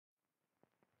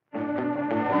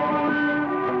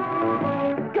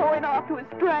off to a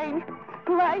strange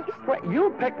place. Wait,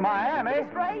 you picked Miami. A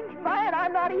strange man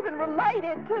I'm not even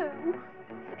related to.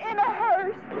 In a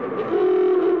hearse.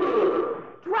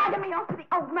 Dragging me off to the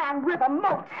Old Man River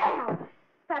Motel.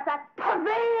 That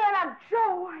pavilion of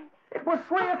joy. It was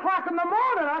 3 o'clock in the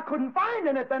morning. I couldn't find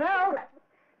anything else.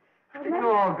 You've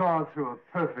all gone through a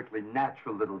perfectly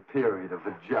natural little period of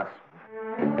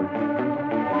adjustment.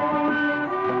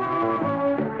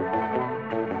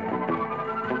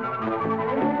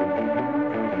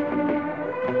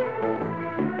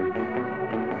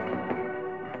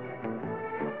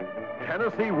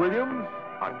 Tennessee Williams?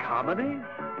 A comedy?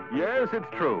 Yes, it's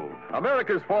true.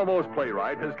 America's foremost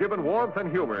playwright has given warmth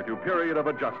and humor to Period of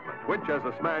Adjustment, which, as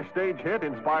a smash stage hit,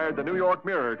 inspired the New York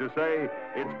Mirror to say,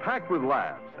 it's packed with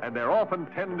laughs, and they're often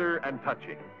tender and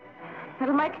touching.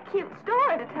 It'll make a cute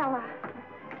story to tell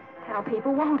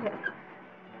people, won't it?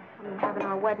 I mean, having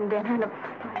our wedding dinner in a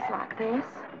place like this.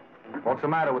 What's the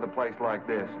matter with a place like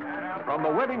this? From the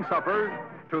wedding supper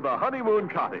to the honeymoon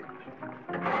cottage.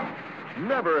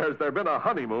 Never has there been a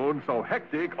honeymoon so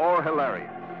hectic or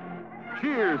hilarious.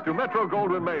 Cheers to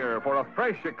Metro-Goldwyn-Mayer for a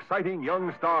fresh, exciting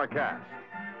young star cast.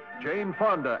 Jane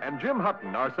Fonda and Jim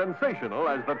Hutton are sensational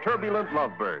as the turbulent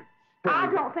lovebirds.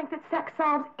 I don't think that sex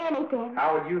solves anything.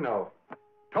 How would you know?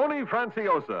 Tony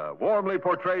Franciosa warmly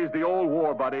portrays the old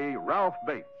war buddy, Ralph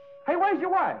Bates. Hey, where's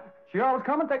your wife? She always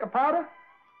come and take a powder?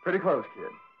 Pretty close, kid.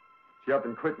 She up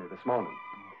and quit me this morning.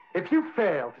 If you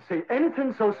fail to see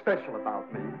anything so special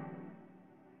about me,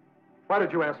 why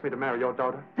did you ask me to marry your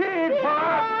daughter?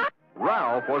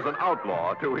 Ralph was an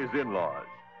outlaw to his in-laws.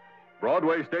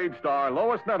 Broadway stage star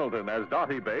Lois Nettleton as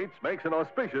Dottie Bates makes an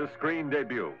auspicious screen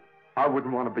debut. I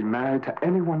wouldn't want to be married to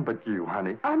anyone but you,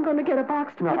 honey. I'm going to get a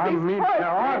box to put I these mean, toys in.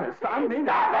 honest. I mean,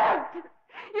 Stop it!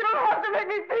 You don't have to make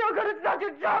me feel good. It's not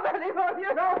your job anymore.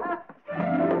 You don't have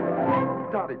to.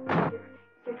 Dottie.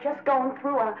 You're just going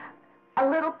through a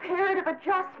little period of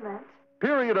adjustment.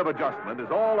 Period of Adjustment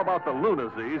is all about the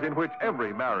lunacies in which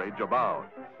every marriage abounds.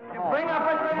 You bring up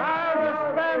a child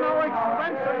to spare no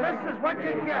expense, and this is what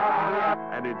you get.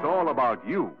 And it's all about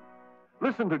you.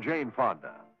 Listen to Jane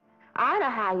Fonda. I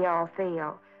know how y'all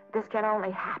feel. This can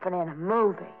only happen in a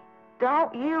movie.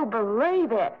 Don't you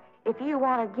believe it. If you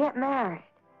want to get married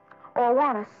or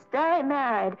want to stay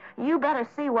married, you better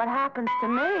see what happens to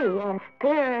me in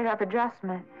Period of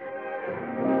Adjustment.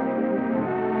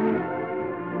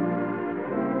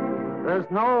 There's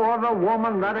no other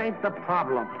woman that ain't the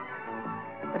problem.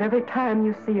 But every time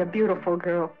you see a beautiful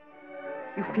girl,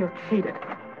 you feel cheated.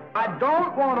 I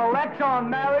don't want a lecture on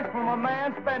marriage from a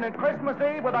man spending Christmas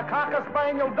Eve with a Cocker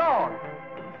Spaniel dog.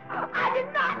 I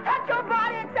did not touch your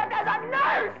body except as a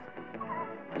nurse!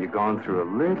 You're going through a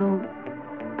little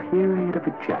period of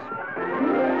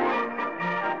adjustment.